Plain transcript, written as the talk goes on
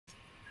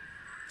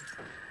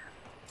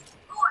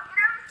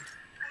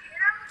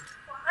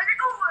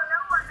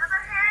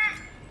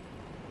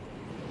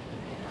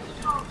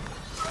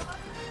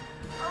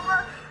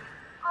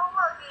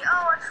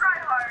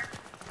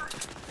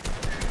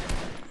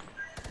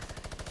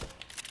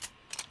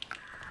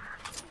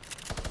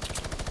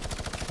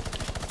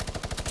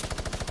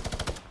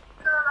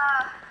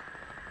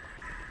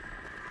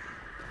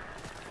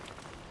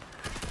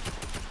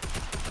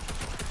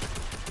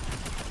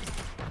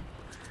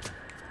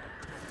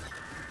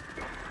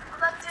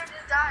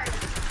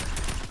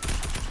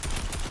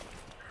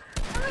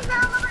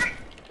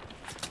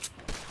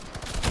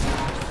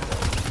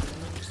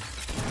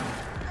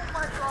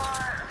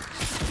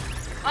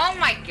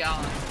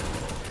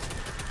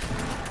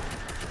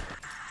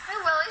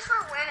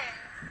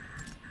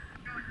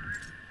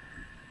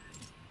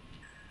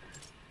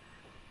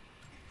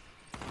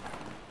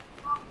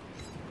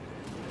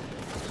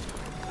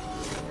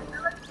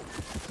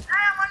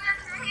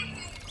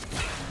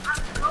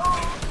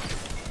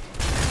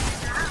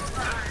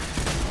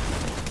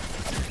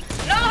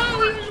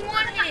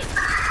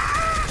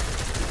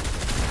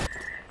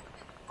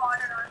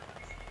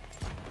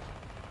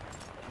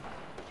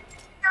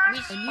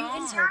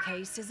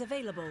case is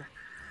available.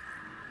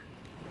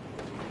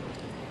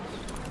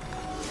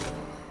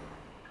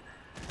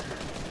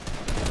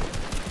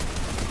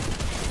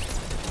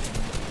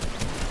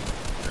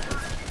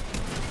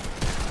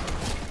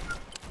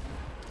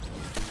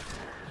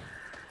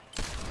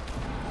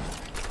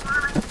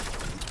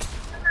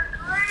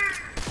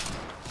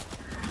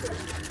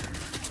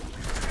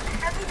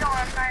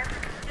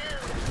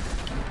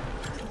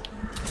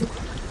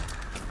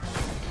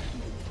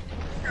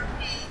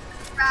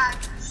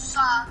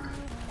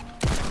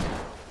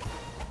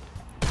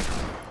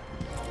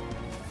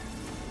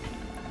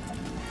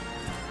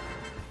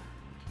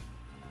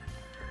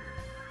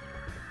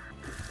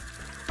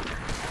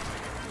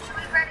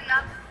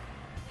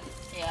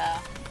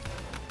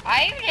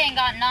 I even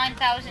got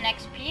 9,000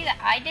 XP.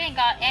 I didn't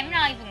got. I'm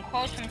not even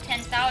close from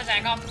 10,000.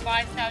 I got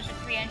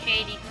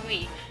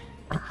 5,383.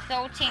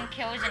 13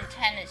 kills and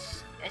 10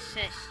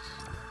 assists.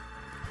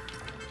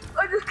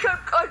 I just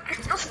kept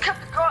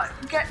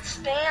getting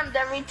spammed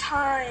every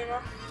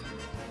time.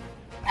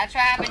 That's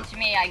what happened to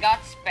me. I got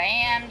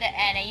spammed,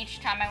 and each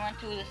time I went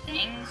through the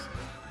things,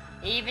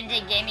 even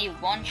they gave me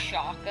one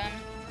shotgun.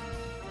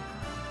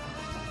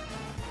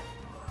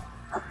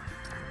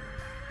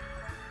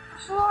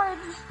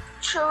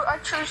 So I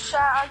chose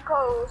Shadow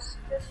Ghost.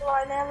 That's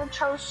why I never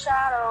chose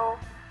Shadow.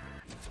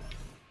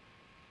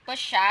 But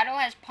Shadow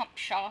has pump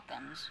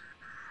shotguns.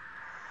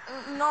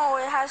 No,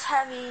 it has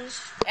heavies.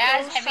 It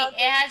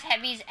has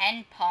heavies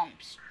and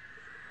pumps.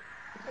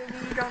 Maybe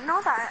you don't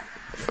know that.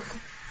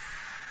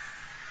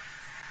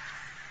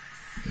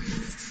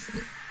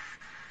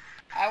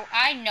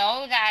 I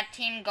know that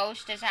Team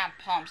Ghost does have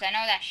pumps. I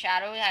know that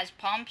Shadow has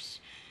pumps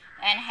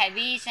and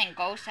heavies, and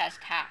Ghost has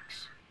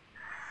tacs.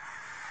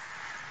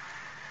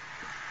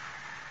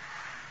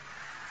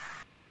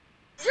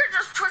 You're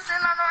just twisting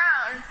them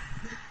around.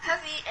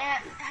 Heavy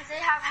and they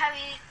have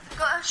heavy.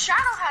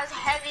 Shadow has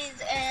heavies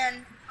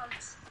and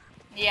pumps.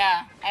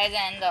 Yeah, and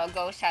then the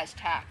Ghost has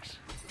tacs.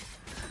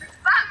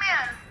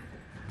 Batman.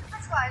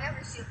 That's why I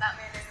never see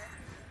Batman in it.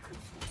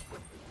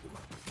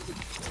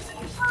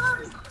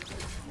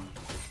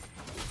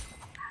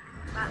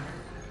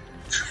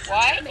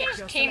 Why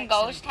does Team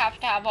Ghost have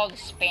to have all the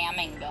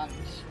spamming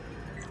guns?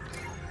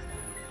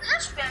 They're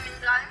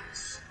spamming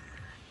guns.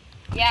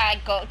 Yeah,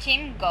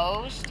 Team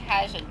Ghost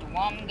has a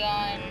drum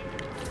gun.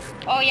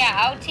 Oh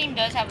yeah, our team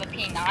does have a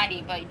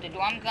P90, but the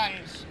drum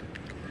gun's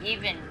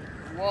even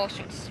worse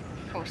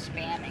for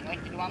spamming.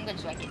 Like, the drum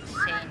gun's like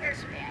insane at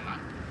spamming.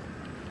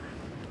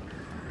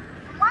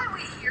 Why are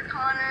we here,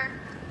 Connor?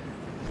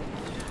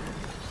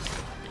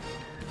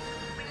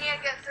 We need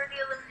to get 30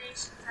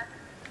 eliminations.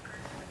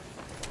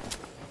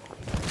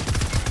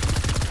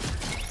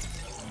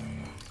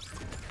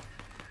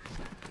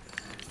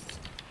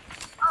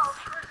 Oh, of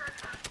course I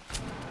can.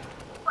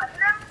 What,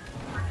 hit him?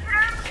 Hit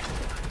him?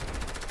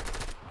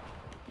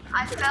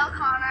 I fell,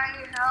 Connor,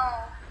 you know.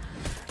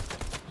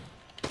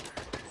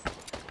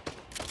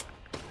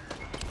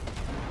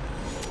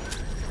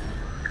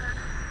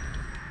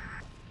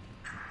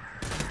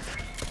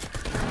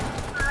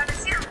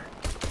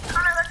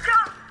 Connor, let's go.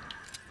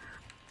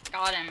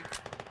 Got him.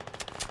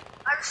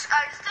 I just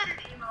did an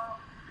emo.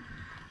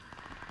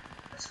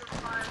 This was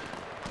fun.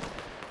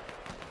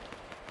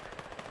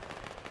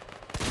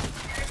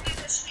 And if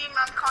he's a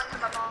streamer, I'm calling him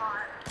a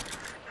bot.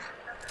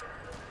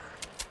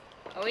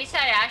 At least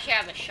I actually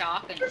have a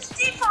shotgun. It's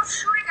default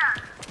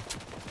shotgun.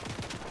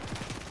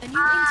 A new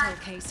intel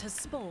case has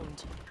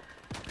spawned.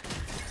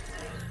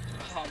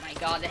 Oh my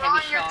god, the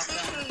heavy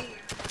shotgun.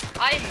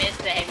 I missed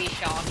the heavy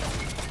shotgun.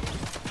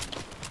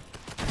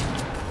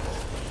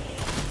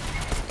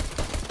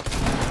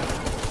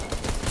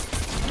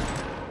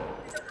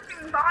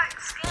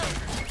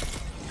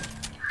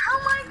 Oh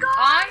my god!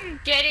 I'm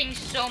getting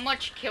so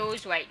much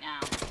kills right now.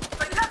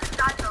 But you haven't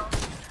died though.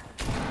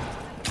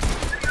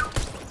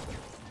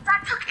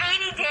 That took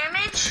 80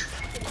 damage?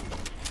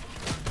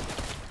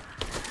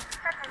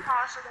 That's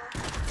impossible.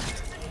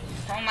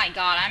 Oh my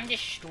god, I'm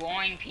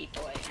destroying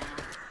people right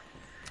now.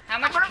 How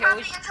much What about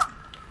the kills? intel?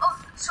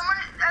 Oh,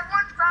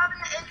 everyone's grabbing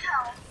the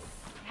intel.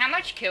 How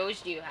much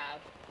kills do you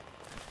have?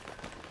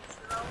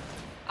 0.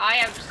 I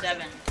have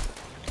 7.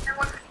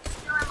 Everyone's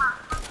stealing my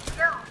fucking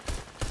kill.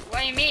 What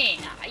do you mean?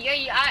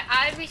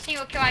 Every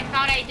single kill I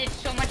found, I did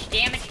so much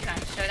damage to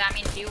him, so that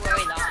means you were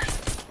lying.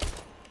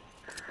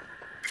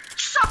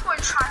 Stop going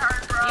try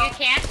hard, bro. You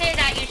can't say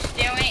that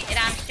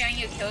I'm stealing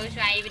your kills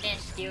when I even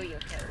didn't steal your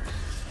kills.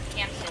 You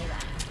can't say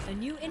that. An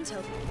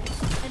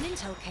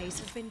intel case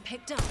has been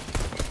picked up.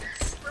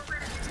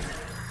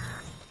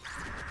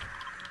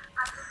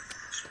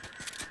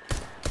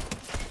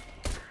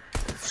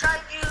 Should I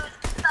use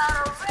that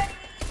already?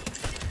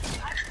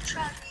 I should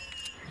try the...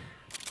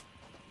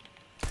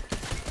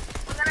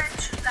 We're gonna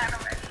choose that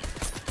already.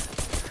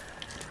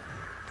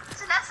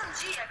 It's an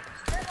SMG. I can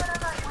spend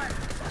whatever I want.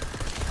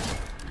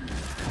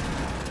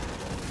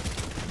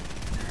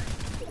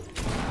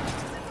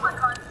 Oh my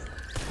god.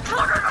 Oh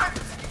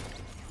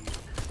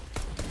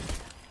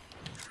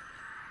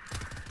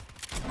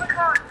my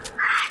god.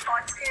 I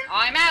thought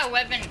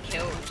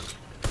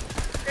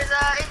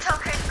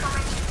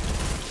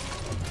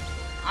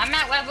I'm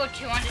at level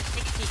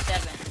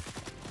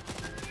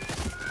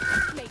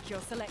 267. Make your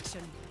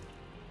selection.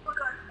 Oh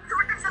god.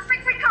 It's a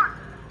fake con.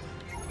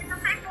 It's a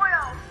fake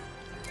boil.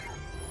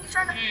 He's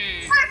trying to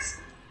flex.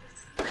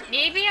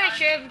 Maybe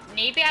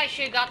I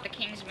should got the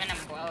Kingsman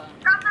umbrella.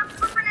 Got the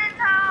flipping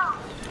intel.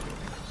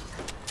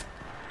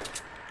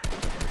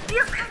 Be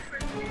okay for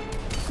me.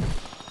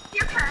 Be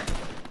okay.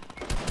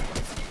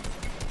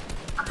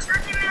 I'm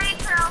searching the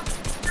intel.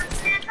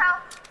 Searching the intel.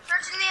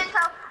 Searching the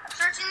intel. I'm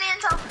searching the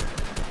intel.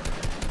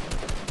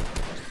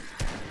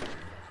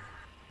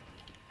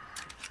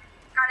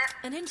 Got it.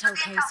 An intel Got the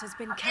case has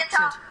been Got the captured.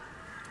 intel.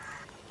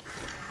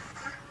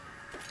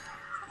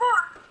 Come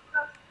on.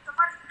 The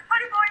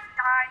buddy boy,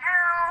 die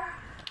now.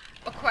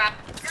 Oh crap.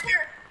 Come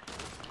here.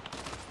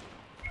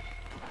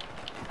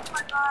 Oh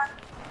my god.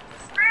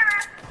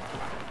 Spirit.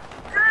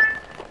 Good.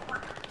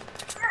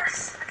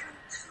 Yes. I can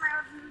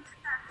smile you to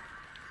that.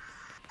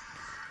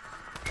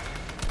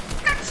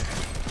 Yes.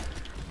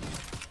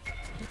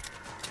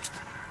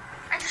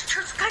 I just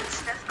chose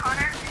gunsmith,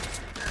 Connor.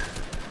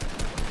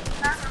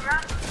 That's a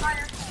rapid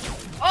fire.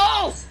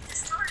 Oh!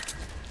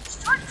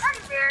 Destroy teddy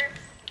bears.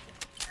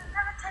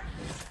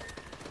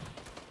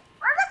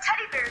 Where are the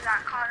teddy bears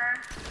at, Connor?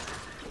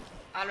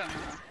 I don't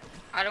know.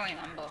 I don't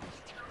remember.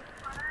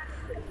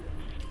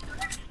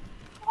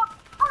 Oh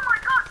my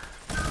god!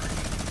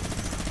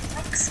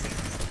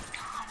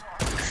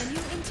 A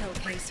new intel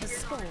case has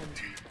spawned.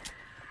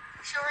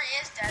 Sure he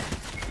is dead.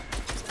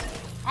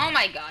 Oh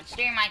my god,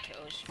 steering my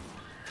toes.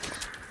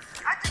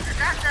 I think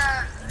that's the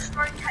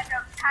destroyed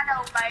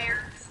Tado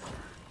bears.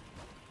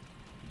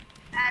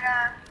 At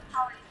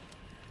Holly.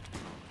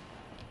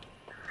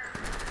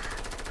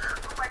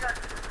 Oh my god.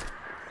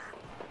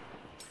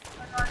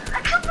 Oh my god. I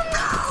killed them!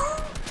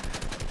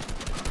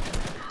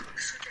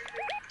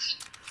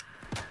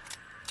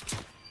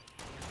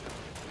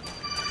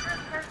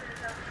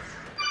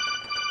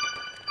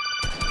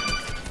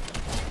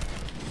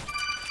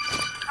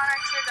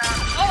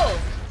 Oh!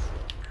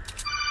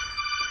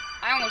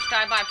 I almost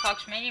died by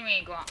proximity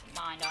mine on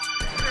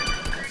the ground.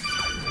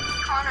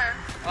 Connor,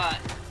 What?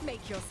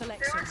 Make your there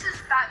selection. was this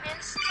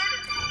Batman skin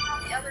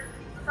on the other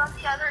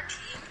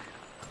team.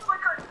 Oh my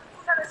god,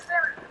 we got a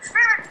spirit!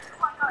 Spirit! Oh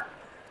my god.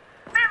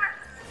 Spirit!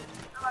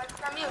 Alright,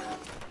 I'm you.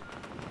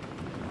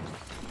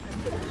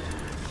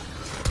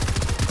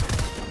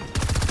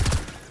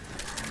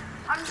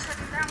 I'm just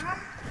sitting down, huh?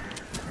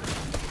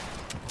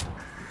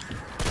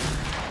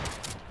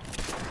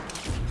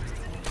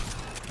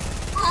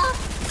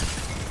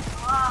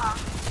 Ah.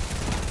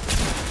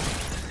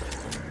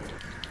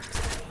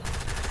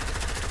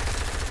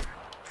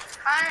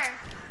 Connor,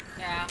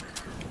 Yeah.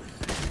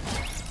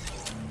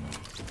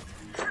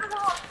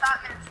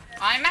 Batman.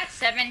 I'm at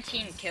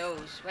 17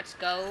 kills. Let's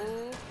go.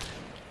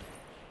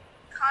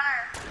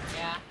 Connor,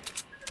 Yeah.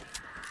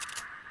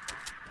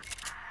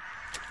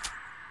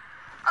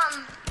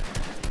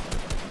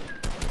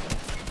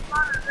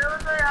 Connor, there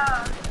was a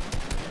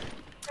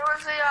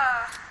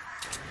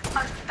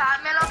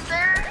Batman up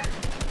there.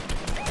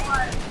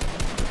 What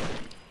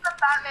the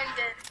Batman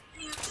did?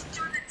 He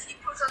threw the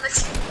T-pose on the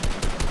team.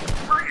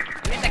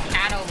 There's a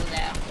cat over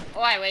there.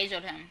 Oh, I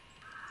lasered him.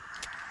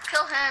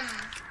 Kill him.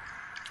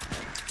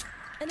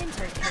 An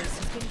intel case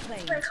has been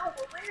claimed. Like, oh,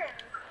 we're winning.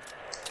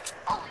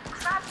 Holy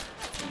crap.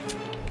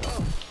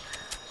 Oh.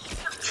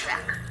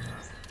 Check.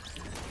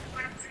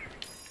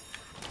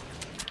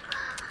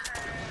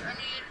 I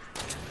need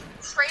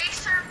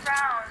tracer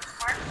rounds.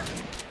 Mark them.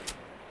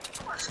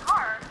 Oh, a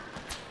scar.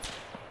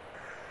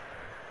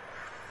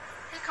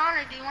 Hey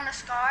Connor, do you want a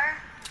scar?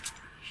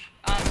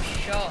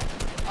 Sure.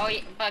 Oh,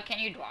 yeah, but can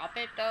you drop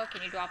it though?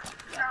 Can you drop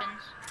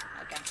weapons?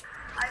 Okay.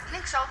 I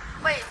think so.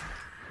 Wait.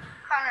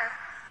 Connor,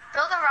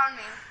 build around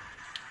me.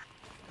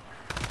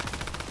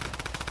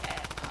 Okay,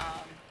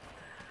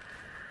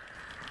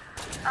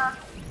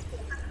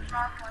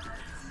 Wrong one.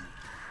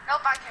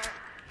 Nope, I can't.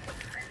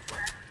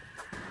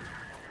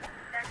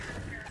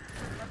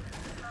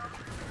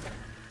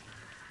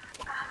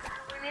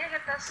 We need to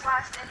get this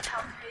last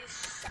intel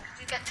piece.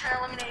 You get 10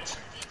 eliminations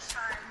each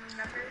time,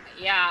 remember?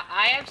 yeah,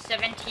 I have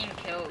 17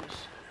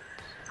 kills.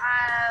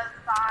 I have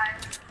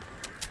 5.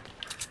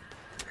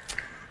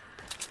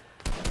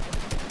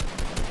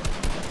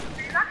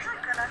 He's actually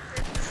good at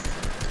this.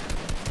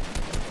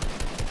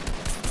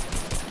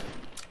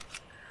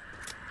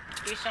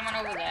 There's someone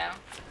over there.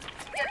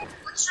 Yeah,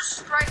 let's just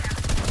strike him.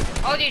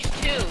 Oh, there's 2.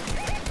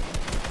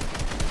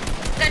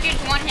 That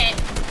dude's one hit.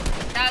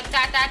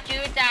 That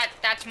dude that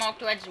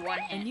smoked red's one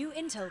A hit. new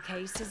intel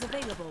case is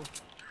available.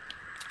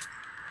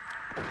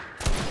 I'm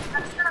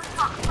just gonna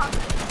pop.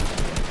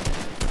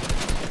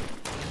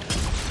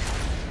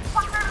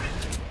 Fuck him.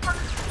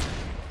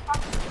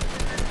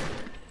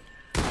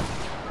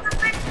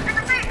 It's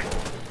a fake.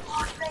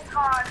 Oh, thank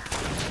God.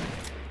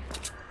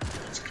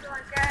 Each kill I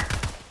get.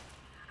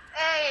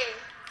 Hey.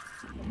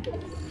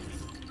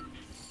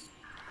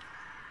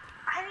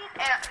 I need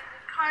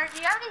Connor, do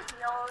you have any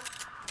heals?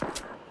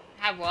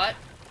 Have what?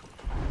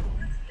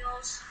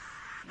 Heals.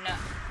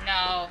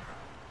 No.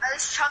 At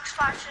least chuck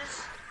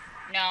splashes.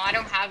 No, I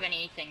don't have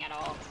anything at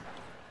all.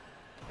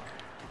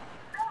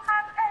 I don't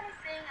have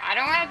anything. I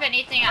don't have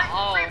anything at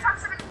all. Wait,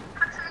 proximity,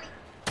 proximity.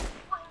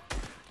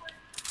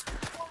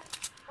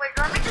 Wait,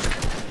 let me just.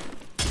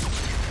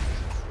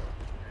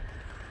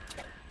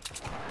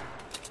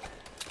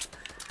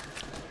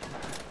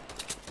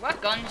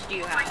 What guns do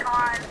you Oh my have?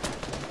 god.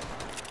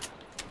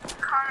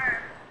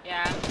 Connor.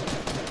 Yeah.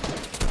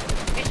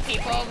 There's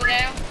people over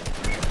there.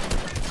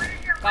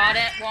 Got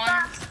it,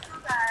 one.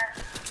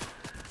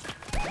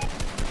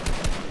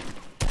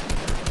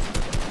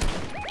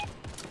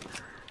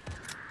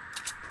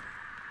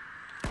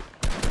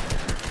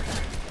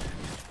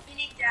 You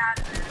need dad.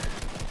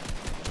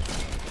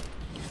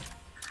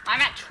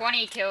 I'm at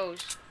 20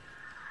 kills.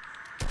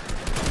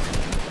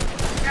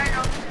 I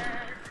know.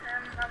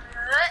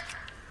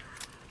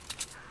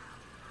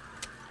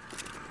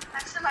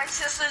 That's my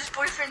sister's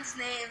boyfriend's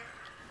name.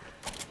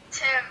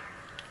 Tim.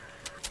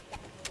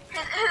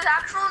 His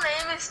actual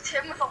name is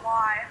Tim with a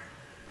Y.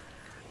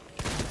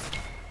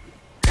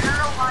 I don't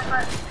know why,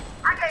 but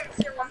I got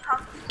to get one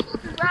pump.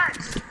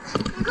 Congrats.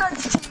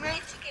 Congrats,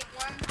 teammates. You get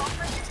one pump.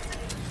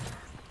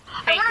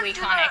 Fake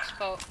Recon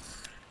Expo.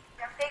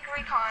 Yeah, fake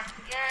recon.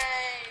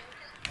 Yay.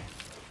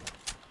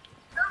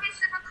 It'll be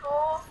super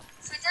cool.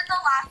 So we did the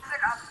last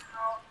bit up,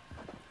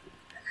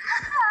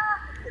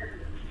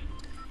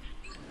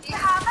 Do you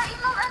have that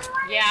email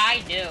anywhere? Yeah, I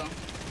do.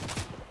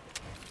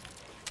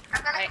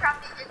 I'm gonna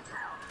craft the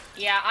intel.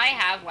 Yeah, I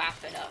have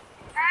wrapped it up.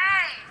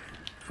 Hey!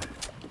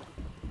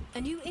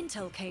 A new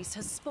intel case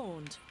has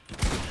spawned.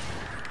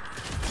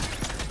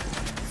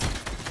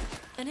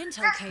 An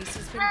intel case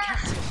has been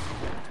captured.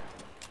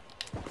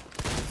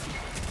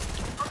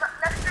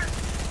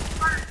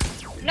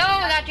 No,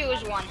 that dude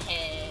was one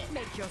hit.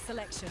 Make your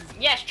selection.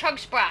 Yes, Chug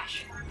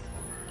Splash.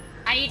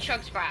 I need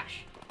Chug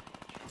Splash.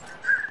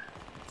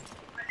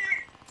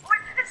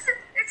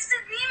 It's the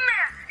meme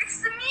man! It's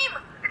the meme!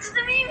 It's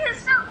the meme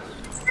himself!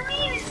 It's the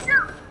meme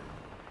himself!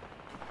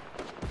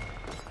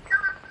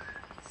 Kill him.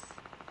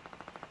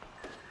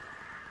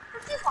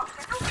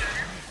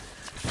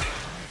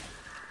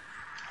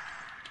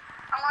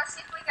 I want to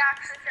see if we can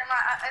actually kill him.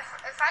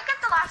 If I get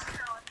the last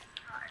kill, it's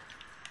fine.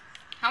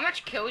 How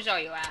much kills are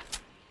you at?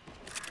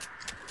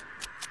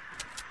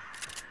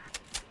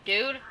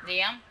 Dude,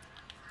 DM?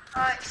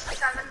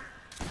 7.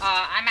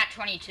 I'm at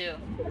 22.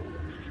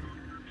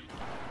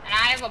 And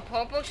I have a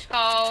purple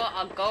skull,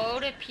 a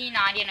gold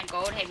P90, and a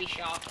gold heavy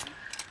shotgun.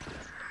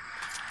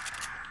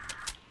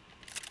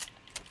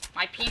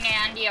 My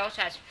P90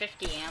 also has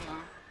 50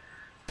 ammo.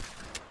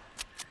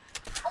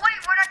 Oh wait,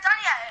 we're not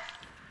done yet.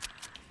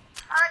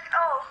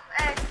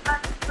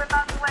 We're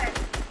about to win.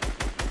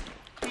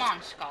 Come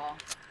on, Skull.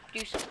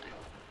 Do something.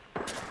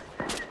 Oh,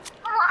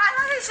 I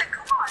thought you said,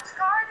 come on,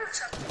 Scar, do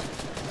something.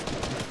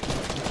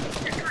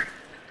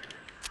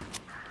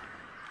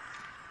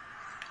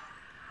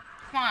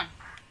 Come on.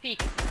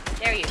 Peek.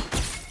 There you.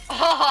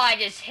 Oh, I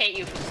just hit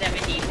you for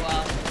 70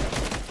 well.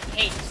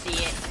 Hate to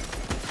see it.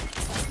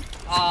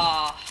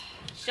 Oh.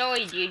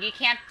 Sorry, dude. You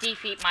can't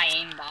defeat my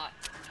aimbot.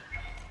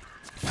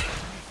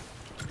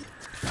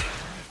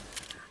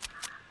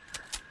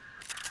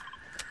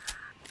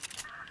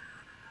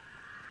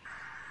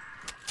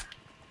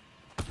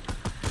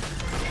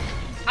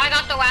 I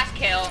got the last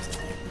kill.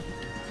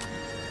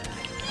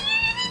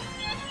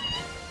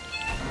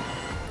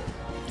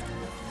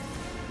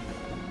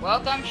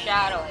 Welcome,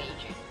 Shadow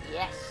Agent.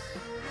 Yes.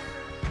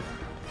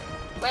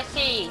 Let's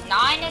see.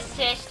 9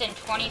 assists and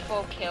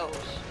 24 kills.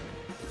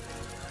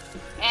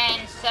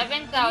 And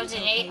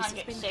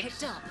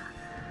 7,806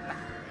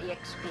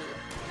 EXP.